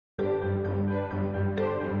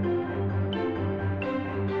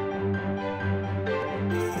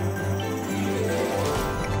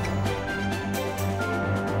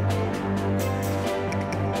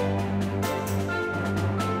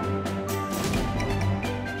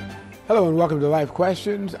Hello and welcome to Life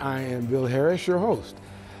Questions. I am Bill Harris, your host.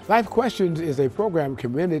 Life Questions is a program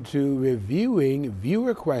committed to reviewing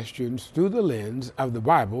viewer questions through the lens of the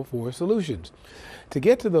Bible for solutions. To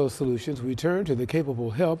get to those solutions, we turn to the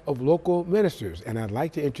capable help of local ministers, and I'd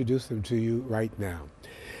like to introduce them to you right now.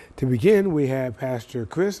 To begin, we have Pastor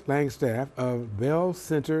Kris Langstaff of Belle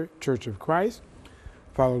Center Church of Christ,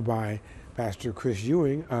 followed by Pastor Kris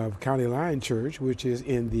Ewing of County Line Church, which is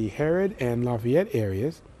in the Harrod and Lafayette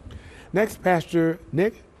areas. Next, Pastor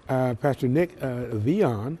Nick Veon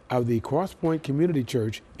of the Crosspoint Community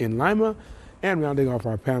Church in Lima. And rounding off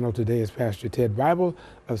our panel today is Pastor Ted Bible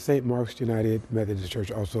of St. Mark's United Methodist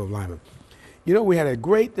Church, also of Lima. You know, we had a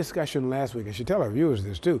great discussion last week. I should tell our viewers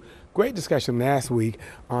this too. Great discussion last week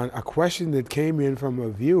on a question that came in from a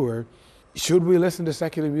viewer. Should we listen to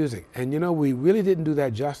secular music? And you know, we really didn't do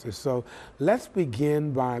that justice. So let's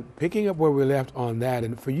begin by picking up where we left on that.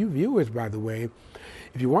 And for you viewers, by the way,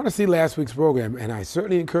 if you want to see last week's program, and I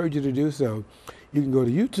certainly encourage you to do so, you can go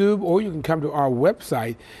to YouTube or you can come to our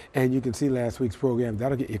website and you can see last week's program.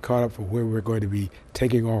 That'll get you caught up for where we're going to be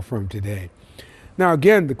taking off from today. Now,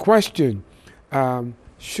 again, the question,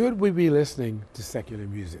 should we be listening to secular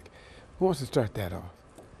music? Who wants to start that off?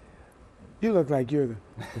 You look like you're the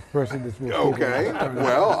person that's more okay.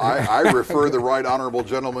 Well, I refer the right honorable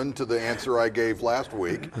gentleman to the answer I gave last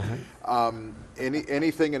week.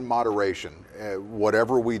 Anything in moderation.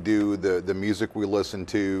 Whatever we do, the music we listen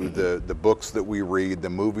to, the books that we read, the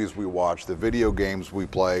movies we watch, the video games we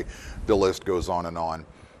play, the list goes on and on.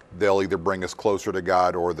 They'll either bring us closer to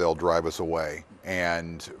God or they'll drive us away.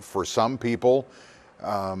 And for some people,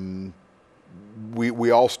 we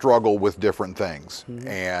all struggle with different things. Mm-hmm.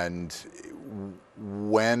 And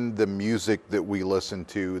when the music that we listen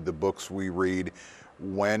to, the books we read,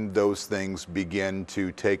 when those things begin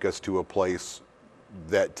to take us to a place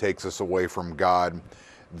that takes us away from God,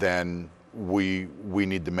 then we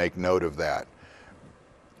need to make note of that.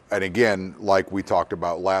 And again, like we talked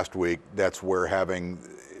about last week, that's where having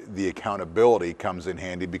the accountability comes in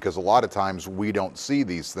handy, because a lot of times we don't see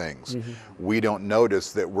these things. Mm-hmm. We don't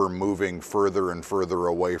notice that we're moving further and further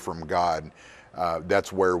away from God.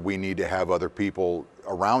 That's where we need to have other people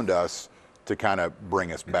around us to kind of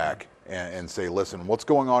bring us back and say, listen, what's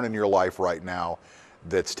going on in your life right now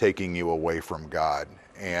that's taking you away from God?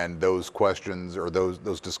 And those questions or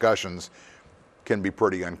those discussions can be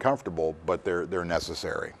pretty uncomfortable, but they're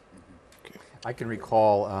necessary. I can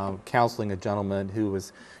recall counseling a gentleman who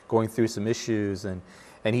was going through some issues, and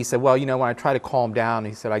he said, well, you know, when I try to calm down,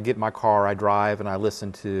 he said, I get in my car, I drive, and I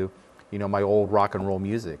listen to, you know, my old rock and roll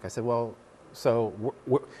music. I said, well, so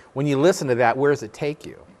when you listen to that, where does it take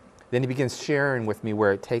you? Then he begins sharing with me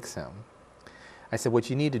where it takes him. I said, what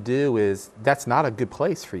you need to do is, that's not a good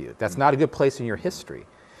place for you. That's not a good place in your history.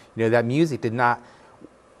 You know, that music did not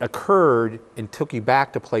occurred and took you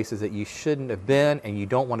back to places that you shouldn't have been and you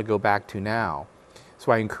don't want to go back to now.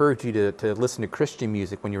 So I encourage you to listen to Christian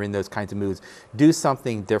music when you're in those kinds of moods. Do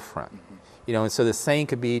something different. You know, and so the same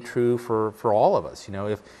could be true for all of us. You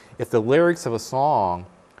know, if the lyrics of a song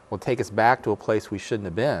will take us back to a place we shouldn't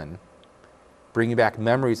have been, bringing back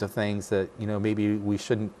memories of things that, you know, maybe we're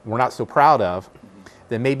not so proud of,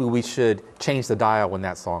 then maybe we should change the dial when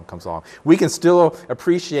that song comes on. We can still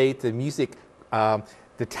appreciate the music,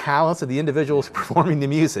 the talents of the individuals performing the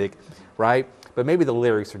music, right? But maybe the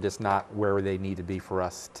lyrics are just not where they need to be for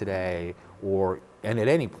us today and at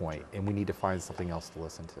any point, and we need to find something else to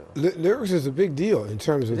listen to. Lyrics is a big deal in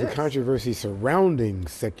terms of the controversy surrounding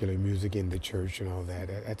secular music in the church and all that.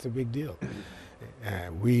 That's a big deal.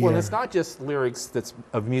 Well, it's not just lyrics that's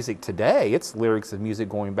of music today. It's lyrics of music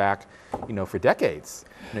going back, you know, for decades.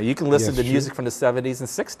 You know, you can listen to music from the 70s and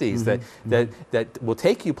 60s that will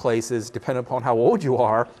take you places, depending upon how old you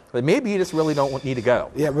are, but maybe you just really don't need to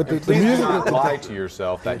go. Yeah, but please do not lie to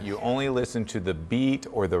yourself that you only listen to the beat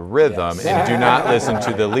or the rhythm and do not listen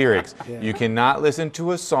to the lyrics. You cannot listen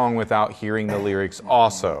to a song without hearing the lyrics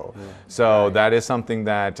also. So that is something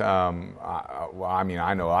that, I mean,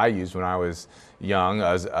 I know I used when I was young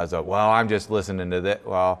as I'm just listening to that.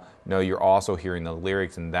 Well, no, you're also hearing the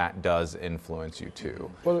lyrics, and that does influence you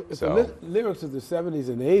too. Well, if the lyrics of the 70s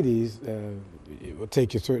and 80s it will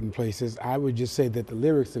take you certain places, I would just say that the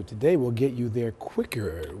lyrics of today will get you there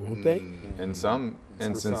quicker, won't they? In some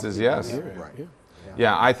instances, yes. Right.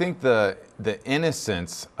 Yeah, I think the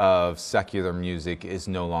innocence of secular music is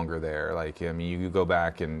no longer there. Like, I mean, you go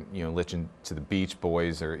back and, you know, listen to the Beach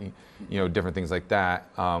Boys or, you know, different things like that,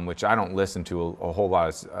 which I don't listen to a whole lot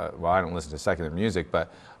of, well, I don't listen to secular music,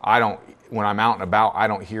 but when I'm out and about, I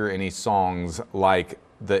don't hear any songs like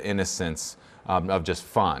the innocence of just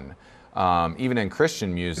fun. even in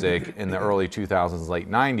Christian music in the early 2000s, late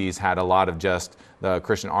 90s, had a lot of just, the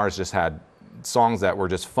Christian artists just had songs that were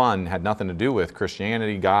just fun, had nothing to do with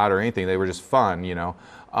Christianity, God, or anything. They were just fun, you know.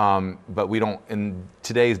 But we don't, in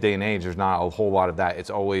today's day and age, there's not a whole lot of that.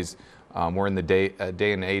 It's always, we're in the day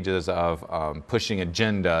and ages of pushing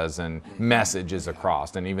agendas and messages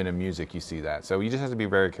across, and even in music you see that. So you just have to be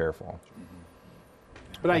very careful.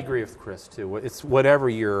 But I agree with Kris too. It's whatever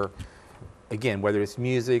you're, again, whether it's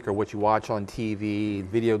music or what you watch on TV,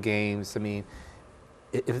 video games. I mean,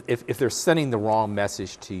 if they're sending the wrong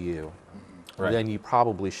message to you, Right. then you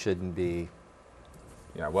probably shouldn't be.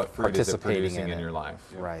 Yeah, what fruit is it participating producing in in it. your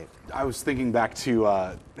life? Right. I was thinking back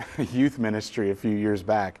to youth ministry a few years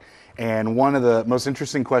back, and one of the most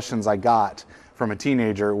interesting questions I got from a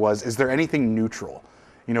teenager was, is there anything neutral?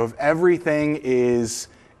 You know, if everything is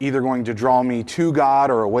either going to draw me to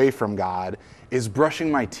God or away from God, is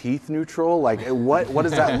brushing my teeth neutral? Like, what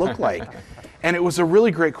does that look like? And it was a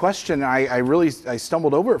really great question. I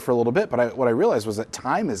stumbled over it for a little bit, but what I realized was that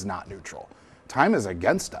time is not neutral. Time is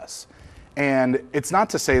against us. And it's not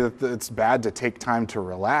to say that it's bad to take time to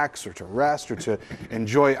relax or to rest or to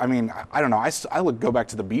enjoy. I mean, I don't know. I would go back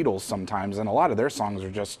to the Beatles sometimes, and a lot of their songs are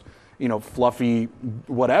just, you know, fluffy,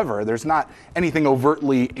 whatever. There's not anything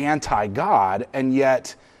overtly anti-God, and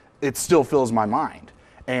yet it still fills my mind.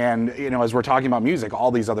 And, you know, as we're talking about music,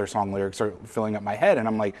 all these other song lyrics are filling up my head, and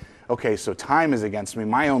I'm like, okay, so time is against me.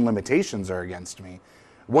 My own limitations are against me.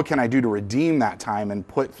 What can I do to redeem that time and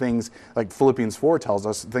put things, like Philippians 4 tells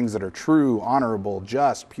us, things that are true, honorable,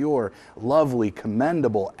 just, pure, lovely,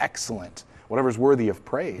 commendable, excellent, whatever's worthy of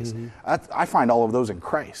praise. I find all of those in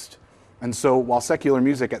Christ. And so while secular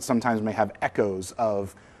music at sometimes may have echoes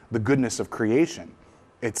of the goodness of creation,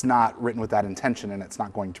 it's not written with that intention, and it's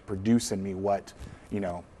not going to produce in me what, you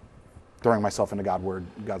know, throwing myself into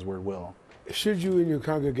God's word will. Should you in your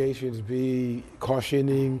congregations be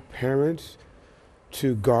cautioning parents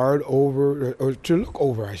to guard over, or to look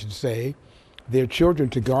over, I should say, their children,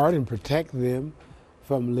 to guard and protect them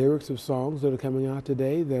from lyrics of songs that are coming out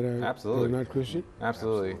today that are, Absolutely. that are not Christian?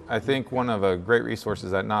 Absolutely. I think one of the great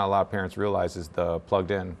resources that not a lot of parents realize is the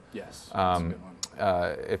Plugged In. Yes, that's a good one.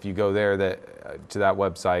 If you go there to that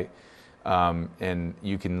website, and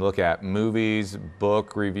you can look at movies,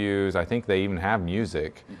 book reviews. I think they even have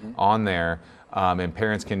music on there, and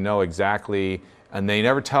parents can know exactly. And they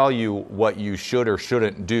never tell you what you should or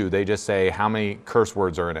shouldn't do. They just say how many curse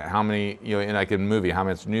words are in it, how many, you know, in like a movie, how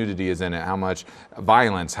much nudity is in it, how much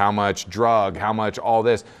violence, how much drug, how much all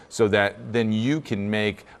this, so that then you can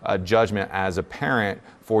make a judgment as a parent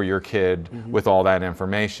for your kid with all that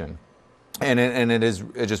information. And it's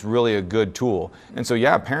just really a good tool. And so,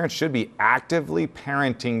 yeah, parents should be actively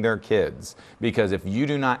parenting their kids, because if you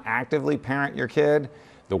do not actively parent your kid,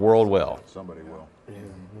 the world will. Somebody will. Yeah,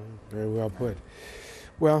 very well put.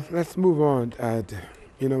 Well, let's move on.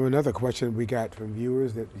 You know, another question we got from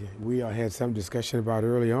viewers that we had some discussion about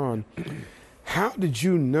early on. How did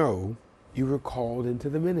you know you were called into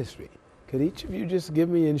the ministry? Could each of you just give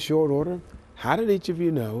me in short order? How did each of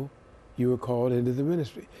you know you were called into the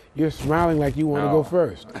ministry? You're smiling like you want to go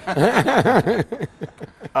first.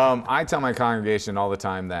 I tell my congregation all the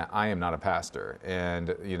time that I am not a pastor,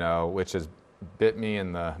 and you know, which has bit me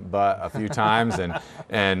in the butt a few times, and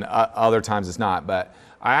other times it's not. But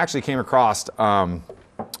I actually came across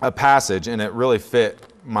a passage, and it really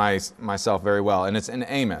fit myself very well, and it's in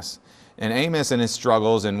Amos. And Amos and his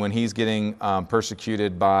struggles, and when he's getting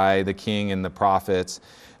persecuted by the king and the prophets,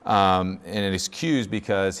 and is accused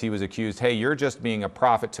because he was accused, hey, you're just being a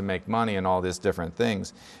prophet to make money and all these different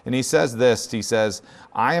things. And he says this, he says,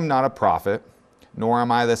 I am not a prophet, nor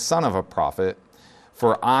am I the son of a prophet,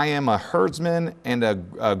 for I am a herdsman and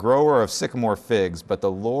a grower of sycamore figs, but the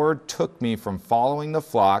Lord took me from following the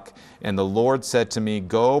flock, and the Lord said to me,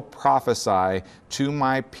 go prophesy to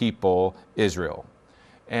my people Israel.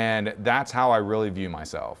 And that's how I really view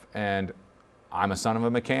myself. And I'm a son of a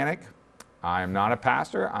mechanic. I am not a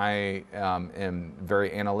pastor. I am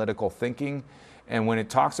very analytical thinking. And when it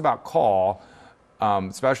talks about call,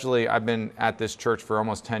 especially I've been at this church for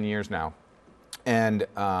almost 10 years now. And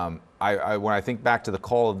when I think back to the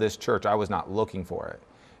call of this church, I was not looking for it.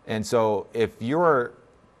 And so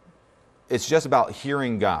it's just about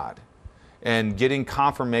hearing God and getting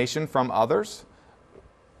confirmation from others,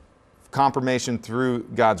 confirmation through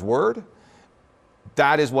God's word.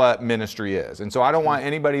 That is what ministry is. And so I don't want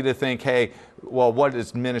anybody to think, hey, well, what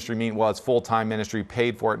does ministry mean? Well, it's full-time ministry,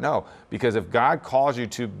 paid for it. No, because if God calls you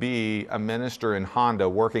to be a minister in Honda,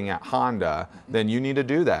 working at Honda, then you need to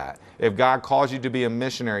do that. If God calls you to be a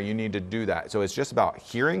missionary, you need to do that. So it's just about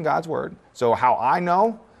hearing God's word. So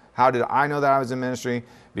how did I know that I was in ministry?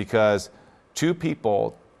 because 2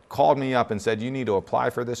 people called me up and said, you need to apply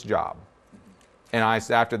for this job. And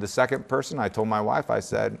after the second person, I told my wife, I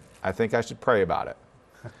said, I think I should pray about it.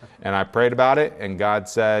 And I prayed about it, and God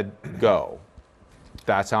said, go.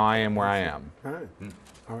 That's how I am where I am. All right.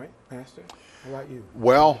 All right, Pastor, how about you?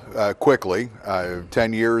 Well, quickly,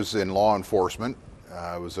 10 years in law enforcement.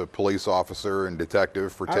 I was a police officer and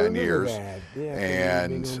detective for 10 years. That. Yeah,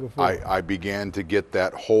 and I began to get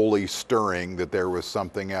that holy stirring that there was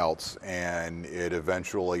something else. And it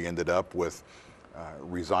eventually ended up with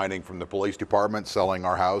resigning from the police department, selling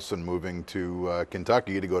our house, and moving to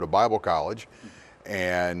Kentucky to go to Bible college.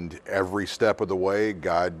 And every step of the way,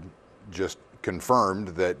 God just confirmed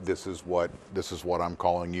that this is what I'm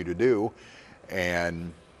calling you to do.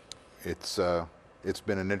 And it's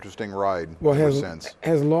been an interesting ride ever since.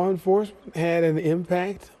 Has law enforcement had an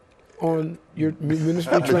impact on your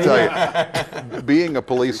ministry I have to training? tell you, being a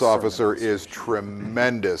police officer is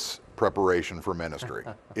tremendous preparation for ministry.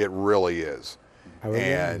 It really is.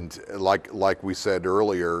 And like we said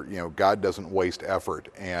earlier, God doesn't waste effort.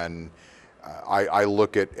 And I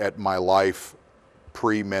look at my life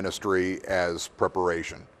pre-ministry as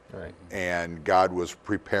preparation. Right. And God was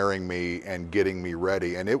preparing me and getting me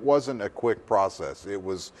ready. And it wasn't a quick process. It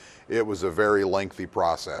was a very lengthy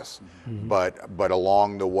process. Mm-hmm. But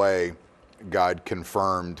along the way, God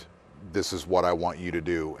confirmed, this is what I want you to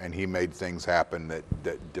do. And he made things happen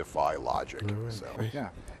that defy logic. Right. So.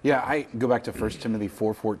 Yeah, I go back to 1 Timothy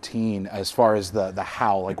 4:14 as far as the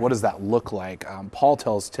how, like what does that look like? Paul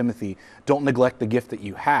tells Timothy, don't neglect the gift that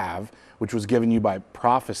you have, which was given you by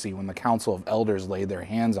prophecy when the council of elders laid their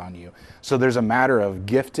hands on you. So there's a matter of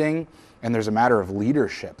gifting and there's a matter of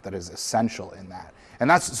leadership that is essential in that. And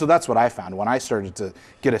that's what I found. When I started to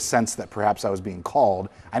get a sense that perhaps I was being called,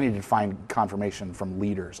 I needed to find confirmation from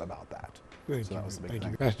leaders about that. That was the big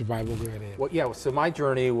thing. Pastor Bible, go ahead. Well, yeah, so my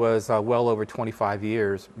journey was well over 25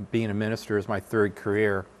 years. Being a minister is my third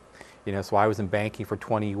career. So I was in banking for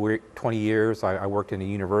 20 years. I worked in a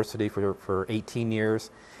university for 18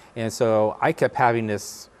 years. And so I kept having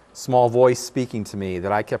this small voice speaking to me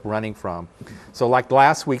that I kept running from. So like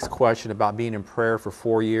last week's question about being in prayer for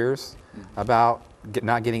 4 years, about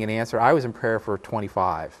not getting an answer, I was in prayer for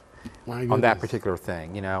 25 on that particular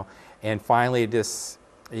thing, And finally it just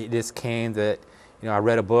came that, I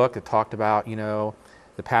read a book that talked about, the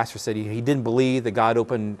pastor said he didn't believe that God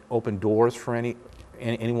opened doors for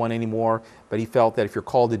anyone anymore, but he felt that if you're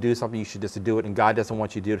called to do something, you should just do it, and God doesn't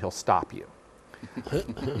want you to do it, he'll stop you.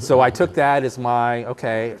 So I took that as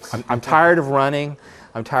I'm tired of running,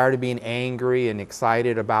 I'm tired of being angry and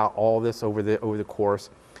excited about all this over the course.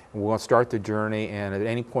 And we're going to start the journey, and at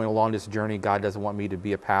any point along this journey, God doesn't want me to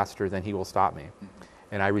be a pastor, then he will stop me.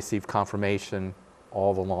 And I received confirmation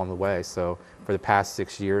all along the way. So for the past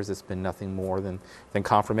 6 years, it's been nothing more than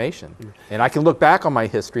confirmation. And I can look back on my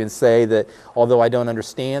history and say that although I don't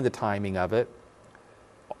understand the timing of it,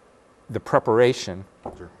 the preparation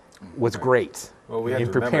was great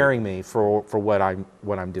in preparing me for what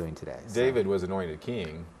I'm doing today. David was anointed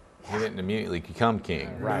king. He didn't immediately become king.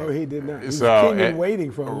 Right. No, he did not. He was so king and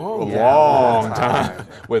waiting for a long time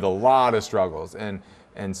with a lot of struggles. And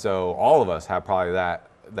so all of us have probably that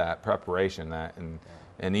preparation,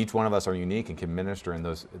 and each one of us are unique and can minister in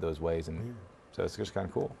those ways, and so it's just kind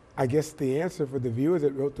of cool. I guess the answer for the viewers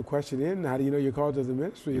that wrote the question in, how do you know you're called to the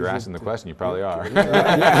ministry? You're asking the question, you probably are. Exactly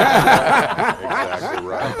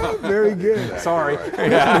right. Very good. Exactly Sorry.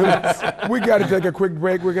 Right. We got to take a quick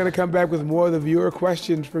break. We're going to come back with more of the viewer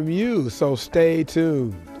questions from you, so stay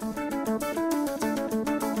tuned.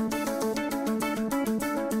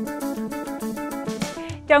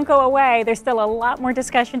 Don't go away. There's still a lot more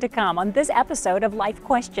discussion to come on this episode of Life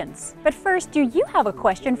Questions. But first, do you have a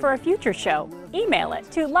question for a future show? Email it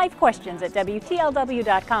to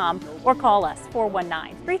lifequestions@wtlw.com or call us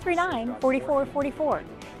 419-339-4444.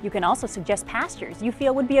 You can also suggest pastors you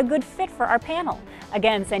feel would be a good fit for our panel.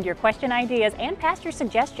 Again, send your question ideas and pastor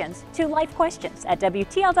suggestions to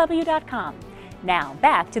lifequestions@wtlw.com. Now,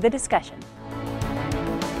 back to the discussion.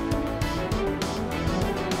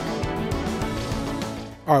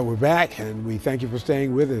 All right, we're back, and we thank you for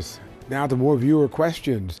staying with us. Now to more viewer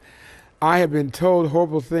questions. I have been told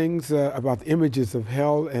horrible things about the images of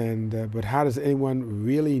hell, but how does anyone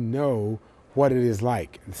really know what it is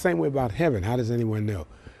like? And the same way about heaven, how does anyone know?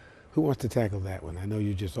 Who wants to tackle that one? I know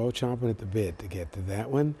you're just all chomping at the bit to get to that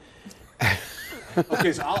one.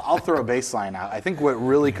 Okay, so I'll throw a baseline out. I think what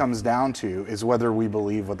really comes down to is whether we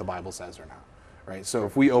believe what the Bible says or not, right? So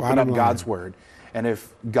if we open up God's Word, and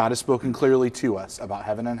if God has spoken clearly to us about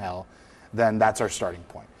heaven and hell, then that's our starting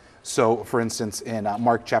point. So, for instance, in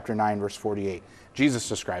Mark chapter 9, verse 48, Jesus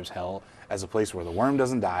describes hell as a place where the worm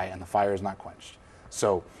doesn't die and the fire is not quenched.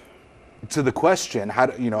 So to the question, how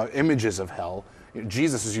do, images of hell,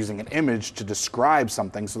 Jesus is using an image to describe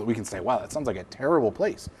something so that we can say, wow, that sounds like a terrible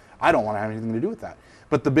place. I don't want to have anything to do with that.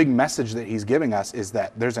 But the big message that he's giving us is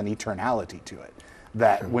that there's an eternality to it.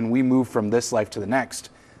 That when we move from this life to the next,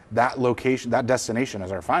 that location, that destination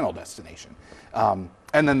is our final destination.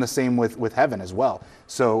 And then the same with heaven as well.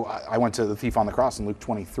 So I went to the thief on the cross in Luke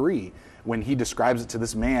 23, when he describes it to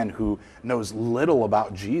this man who knows little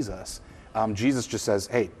about Jesus. Jesus just says,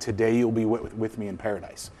 hey, today you'll be with me in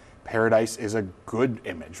paradise. Paradise is a good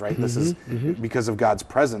image, right? This is because of God's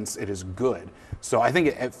presence, it is good. So I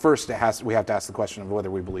think at first we have to ask the question of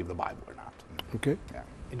whether we believe the Bible or not. Okay. Yeah.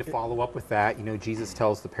 And to follow up with that, Jesus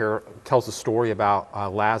tells the story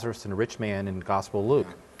about Lazarus and a rich man in the Gospel of Luke.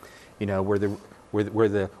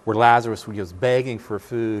 Where Lazarus was begging for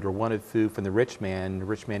food or wanted food from the rich man, and the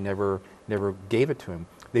rich man never gave it to him.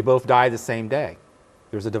 They both died the same day.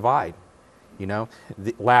 There's a divide.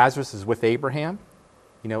 Lazarus is with Abraham,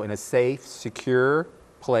 in a safe, secure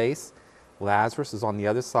place. Lazarus is on the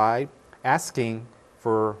other side, asking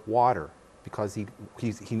for water because he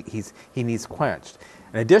needs quenched.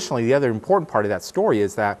 And additionally, the other important part of that story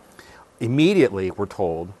is that immediately we're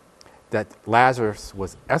told that Lazarus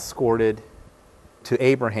was escorted to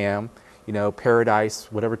Abraham,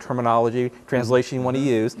 paradise, whatever terminology, translation you want to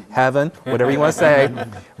use, heaven, whatever you want to say,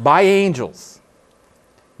 by angels.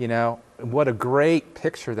 What a great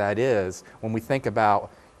picture that is when we think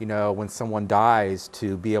about, when someone dies,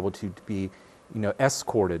 to be able to be,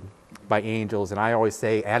 escorted by angels. And I always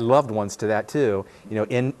say, add loved ones to that too,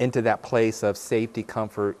 into that place of safety,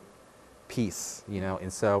 comfort, peace,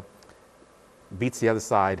 and so beats the other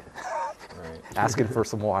side. Right. Asking for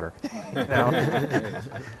some water.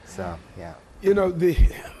 So, yeah.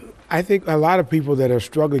 I think a lot of people that are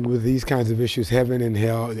struggling with these kinds of issues, heaven and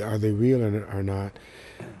hell, are they real or not,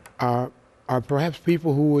 are perhaps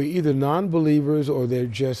people who are either non-believers or they're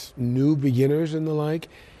just new beginners and the like,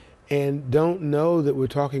 and don't know that we're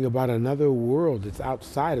talking about another world that's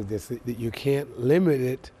outside of this, that you can't limit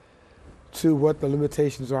it to what the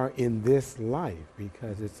limitations are in this life,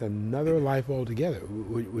 because it's another life altogether.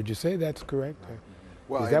 Would you say that's correct?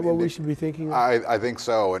 Well, is that what we should be thinking of? I think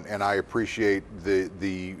so, and I appreciate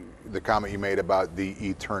the comment you made about the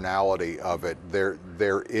eternality of it.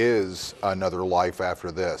 There is another life after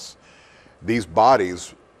this. These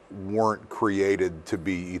bodies weren't created to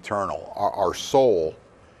be eternal. Our soul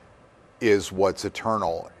is what's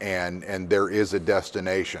eternal, and there is a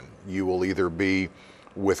destination. You will either be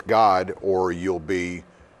with God or you'll be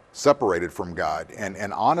separated from God.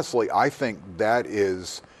 And honestly, I think that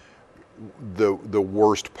is the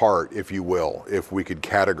worst part, if you will, if we could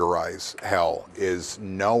categorize hell, is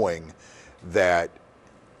knowing that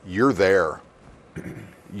you're there.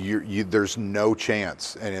 There's no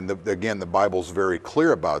chance. And again, the Bible's very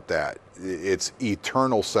clear about that. It's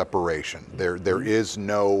eternal separation. There is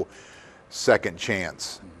no second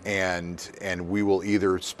chance. And we will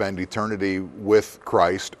either spend eternity with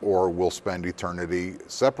Christ or we'll spend eternity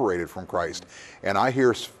separated from Christ. And I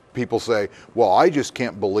hear people say, well, I just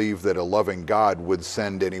can't believe that a loving God would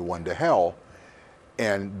send anyone to hell.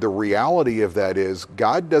 And the reality of that is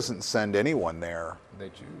God doesn't send anyone there. They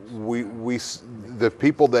choose. The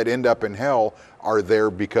people that end up in hell are there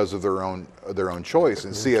because of their own choice.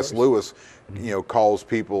 And C.S. Lewis, calls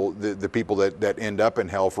people, the people that end up in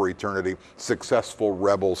hell for eternity, successful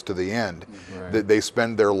rebels to the end. Right. That they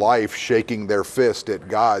spend their life shaking their fist at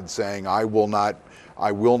God, saying, I will not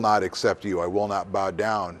accept you. I will not bow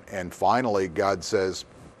down. And finally, God says,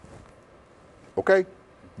 okay.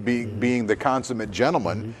 Being the consummate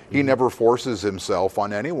gentleman, he never forces himself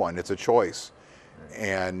on anyone. It's a choice.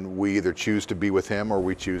 And we either choose to be with him or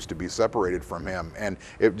we choose to be separated from him. And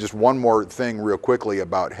just one more thing real quickly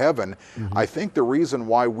about heaven. I think the reason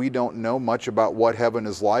why we don't know much about what heaven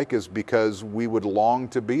is like is because we would long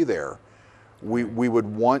to be there. We would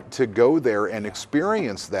want to go there and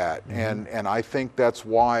experience that. And I think that's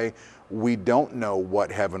why we don't know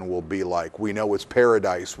what heaven will be like. We know it's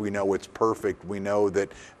paradise. We know it's perfect. We know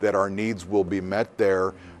that our needs will be met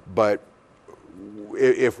there. But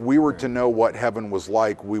if we were to know what heaven was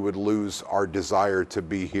like, we would lose our desire to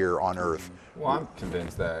be here on earth. Well, I'm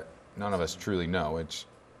convinced that none of us truly know.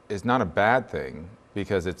 It's not a bad thing,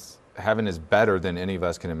 because heaven is better than any of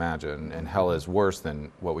us can imagine, and hell is worse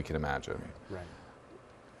than what we can imagine. Right.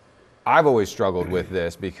 I've always struggled with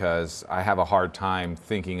this because I have a hard time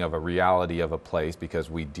thinking of a reality of a place, because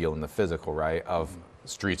we deal in the physical, right? Of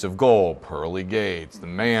streets of gold, pearly gates, the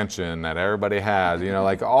mansion that everybody has,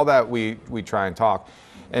 like all that we try and talk.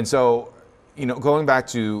 And so, going back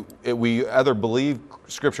to we either believe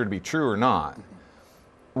Scripture to be true or not.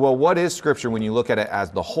 Well, what is Scripture when you look at it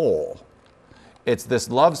as the whole? It's this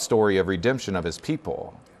love story of redemption of his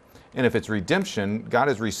people. And if it's redemption, God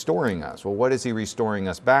is restoring us. Well, what is he restoring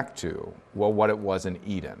us back to? Well, what it was in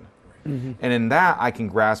Eden. And in that, I can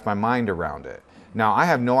grasp my mind around it. Now, I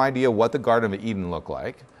have no idea what the Garden of Eden looked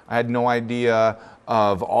like. I had no idea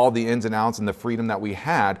of all the ins and outs and the freedom that we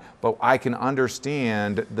had, but I can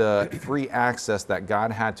understand the free access that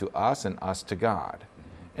God had to us and us to God.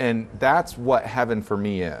 And that's what heaven for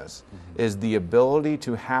me is the ability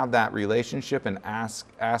to have that relationship and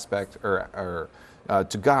aspect to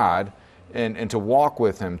God and to walk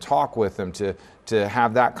with him, talk with him, to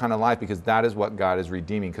have that kind of life, because that is what God is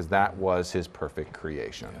redeeming, because that was his perfect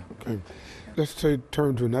creation. Okay. Let's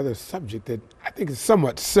turn to another subject that I think is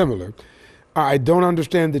somewhat similar. I don't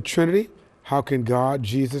understand the Trinity. How can God,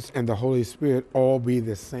 Jesus, and the Holy Spirit all be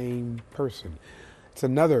the same person? It's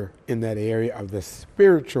another in that area of the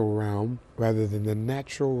spiritual realm rather than the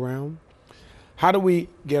natural realm. How do we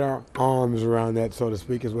get our arms around that, so to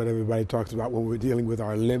speak, is what everybody talks about when we're dealing with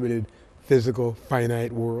our limited, physical,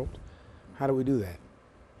 finite world. How do we do that?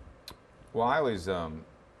 Well, I always,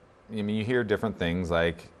 you hear different things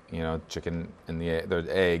like, chicken and the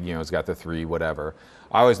egg, it's got the three, whatever.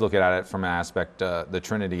 I always look at it from an aspect, the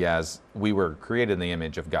Trinity, as we were created in the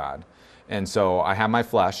image of God. And so I have my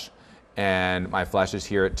flesh, and my flesh is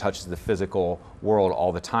here. It touches the physical world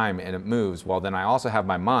all the time, and it moves. Well, then I also have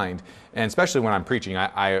my mind, and especially when I'm preaching,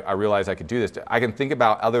 I realize I could do this. I can think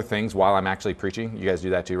about other things while I'm actually preaching. You guys do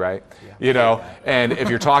that too, right? Yeah. And if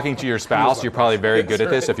you're talking to your spouse, you're probably very good at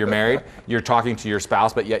this. If you're married, you're talking to your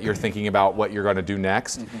spouse, but yet you're thinking about what you're going to do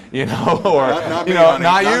next, or, not you. All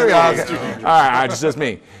right, it's just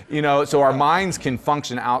me. So our minds can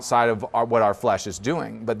function outside of what our flesh is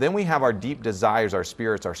doing. But then we have our deep desires, our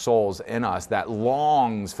spirits, our souls in us that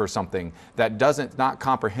longs for something that not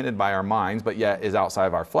comprehended by our minds, but yet is outside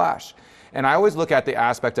of our flesh. And I always look at the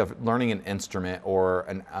aspect of learning an instrument or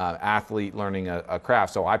an athlete learning a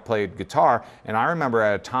craft. So I played guitar, and I remember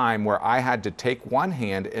at a time where I had to take one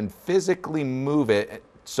hand and physically move it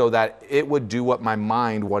so that it would do what my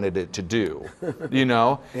mind wanted it to do,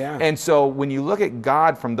 Yeah. And so when you look at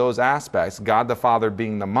God from those aspects, God the Father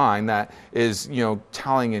being the mind that is,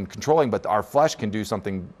 telling and controlling, but our flesh can do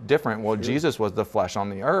something different. Well, sure. Jesus was the flesh on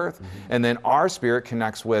the earth, and then our spirit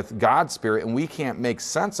connects with God's spirit, and we can't make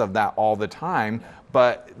sense of that all the time.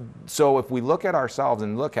 But so if we look at ourselves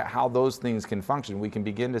and look at how those things can function, we can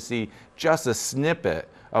begin to see just a snippet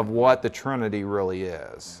of what the Trinity really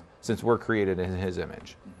is, since we're created in his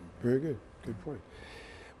image. Very good. Good point.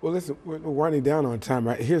 Well, listen, we're winding down on time.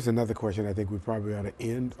 Here's another question I think we probably ought to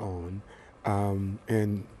end on.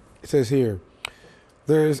 And it says here,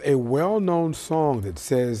 there's a well-known song that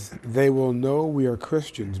says, "They will know we are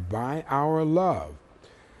Christians by our love."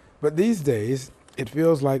 But these days, it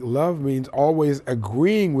feels like love means always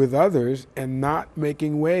agreeing with others and not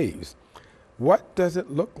making waves. What does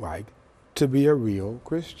it look like to be a real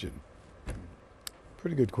Christian?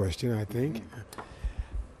 Pretty good question, I think.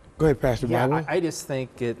 Go ahead, Pastor Bible. I just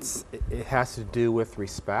think it has to do with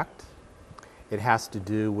respect. It has to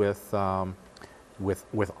do with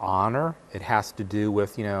honor. It has to do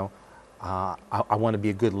with I want to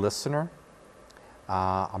be a good listener.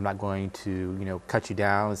 I'm not going to cut you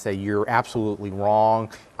down and say you're absolutely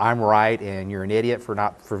wrong, I'm right, and you're an idiot for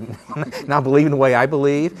not believing the way I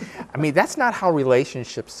believe. I mean, that's not how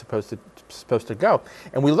relationships supposed to go.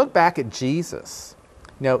 And we look back at Jesus.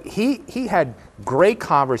 He had great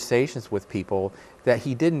conversations with people that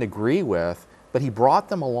he didn't agree with, but he brought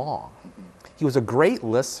them along. He was a great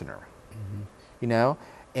listener,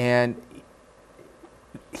 and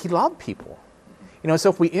he loved people.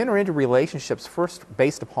 So if we enter into relationships first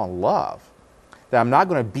based upon love, that I'm not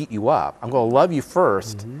going to beat you up, I'm going to love you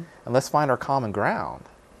first, and let's find our common ground.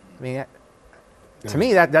 I mean, to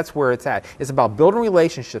me, that's where it's at. It's about building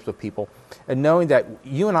relationships with people and knowing that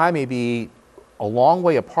you and I may be a long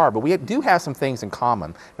way apart, but we do have some things in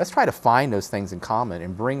common. Let's try to find those things in common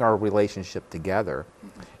and bring our relationship together.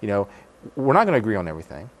 We're not going to agree on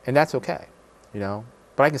everything, and that's okay. But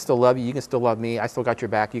I can still love you. You can still love me. I still got your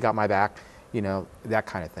back. You got my back. That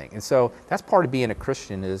kind of thing. And so that's part of being a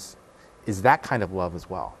Christian is that kind of love as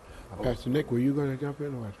well. Pastor Nick, were you going to jump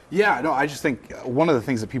in? Or? Yeah, no, I just think one of the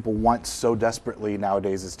things that people want so desperately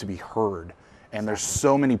nowadays is to be heard. And there's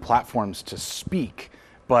so many platforms to speak,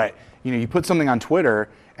 but you put something on Twitter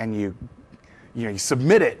and you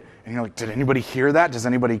submit it and you're like, did anybody hear that? Does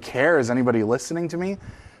anybody care? Is anybody listening to me?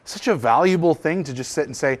 such a valuable thing to just sit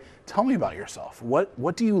and say, tell me about yourself.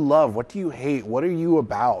 What do you love? What do you hate? What are you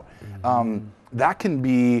about? That can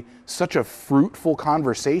be such a fruitful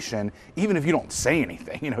conversation, even if you don't say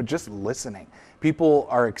anything, just listening. People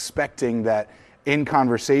are expecting that in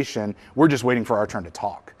conversation, we're just waiting for our turn to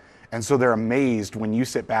talk. And so they're amazed when you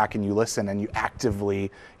sit back and you listen and you actively,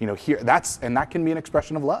 hear. And that can be an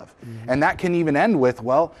expression of love. And that can even end with,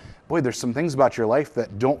 well, boy, there's some things about your life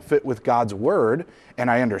that don't fit with God's word, and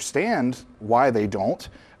I understand why they don't,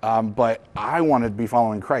 but I want to be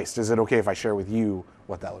following Christ. Is it okay if I share with you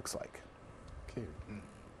what that looks like? Okay.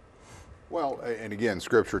 Well, and again,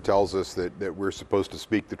 Scripture tells us that we're supposed to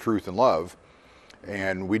speak the truth in love.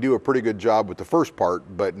 And we do a pretty good job with the first part,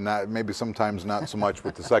 but maybe sometimes not so much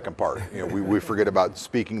with the second part. We forget about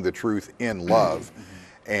speaking the truth in love.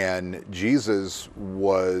 And Jesus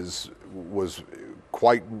was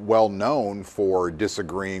quite well known for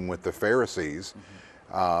disagreeing with the Pharisees,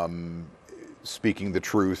 speaking the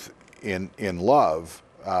truth in love.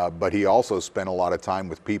 But he also spent a lot of time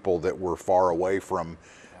with people that were far away from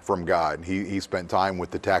God. He spent time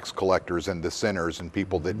with the tax collectors and the sinners and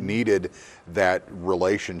people that needed that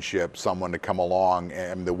relationship, someone to come along,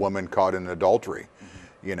 and the woman caught in adultery.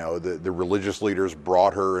 The religious leaders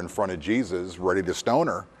brought her in front of Jesus ready to stone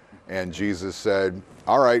her, and Jesus said,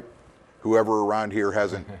 all right, whoever around here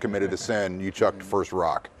hasn't committed a sin, you chuck the first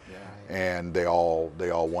rock. And they all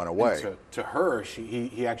went away. To her,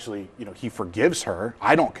 he actually, he forgives her.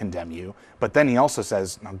 I don't condemn you. But then he also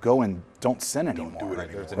says, now go and don't sin anymore. Don't do it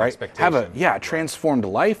anymore. There's an expectation. Have a transformed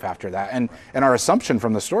life after that. And our assumption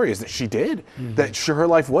from the story is that she did. That her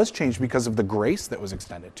life was changed because of the grace that was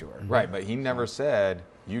extended to her. Right, but he never said,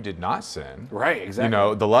 you did not sin. Right,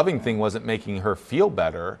 exactly. The loving thing wasn't making her feel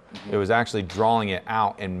better. It was actually drawing it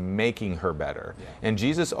out and making her better. Yeah. And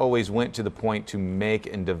Jesus always went to the point to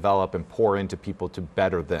make and develop and pour into people to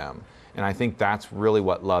better them. And I think that's really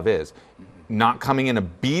what love is. Not coming in a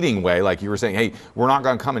beating way, like you were saying, hey, we're not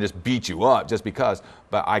going to come and just beat you up just because,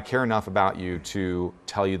 but I care enough about you to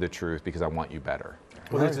tell you the truth because I want you better.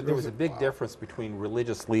 Well, there was a big difference between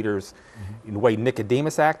religious leaders in the way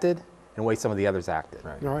Nicodemus acted and the way some of the others acted.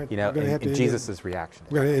 Right. All right. And Jesus' reaction.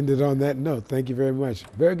 We're going to end it on that note. Thank you very much.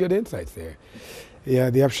 Very good insights there. Yeah,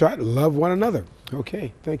 the upshot, love one another.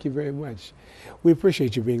 Okay, thank you very much. We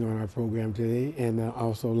appreciate you being on our program today and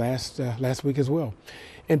also last week as well.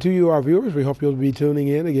 And to you, our viewers, we hope you'll be tuning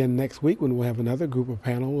in again next week when we'll have another group of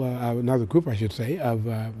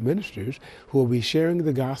ministers who will be sharing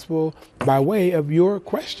the gospel by way of your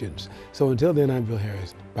questions. So until then, I'm Bill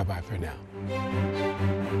Harris. Bye-bye for now.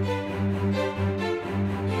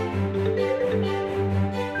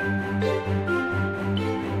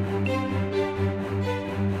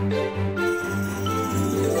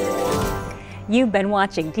 You've been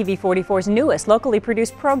watching TV44's newest locally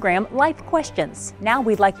produced program, Life Questions. Now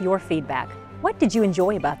we'd like your feedback. What did you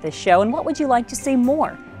enjoy about this show and what would you like to see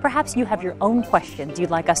more? Perhaps you have your own questions you'd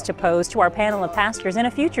like us to pose to our panel of pastors in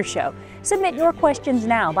a future show. Submit your questions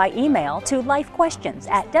now by email to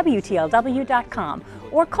lifequestions@wtlw.com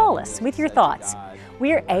or call us with your thoughts.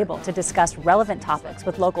 We're able to discuss relevant topics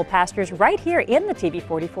with local pastors right here in the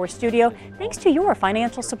TV44 studio thanks to your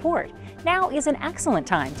financial support. Now is an excellent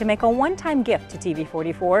time to make a one-time gift to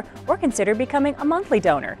TV44 or consider becoming a monthly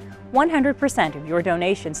donor. 100% of your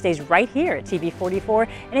donation stays right here at TV44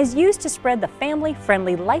 and is used to spread the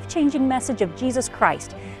family-friendly, life-changing message of Jesus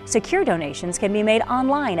Christ. Secure donations can be made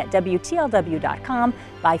online at WTLW.com,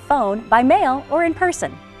 by phone, by mail, or in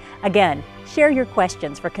person. Again, share your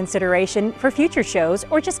questions for consideration for future shows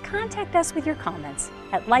or just contact us with your comments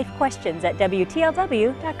at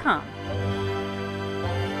lifequestions@WTLW.com.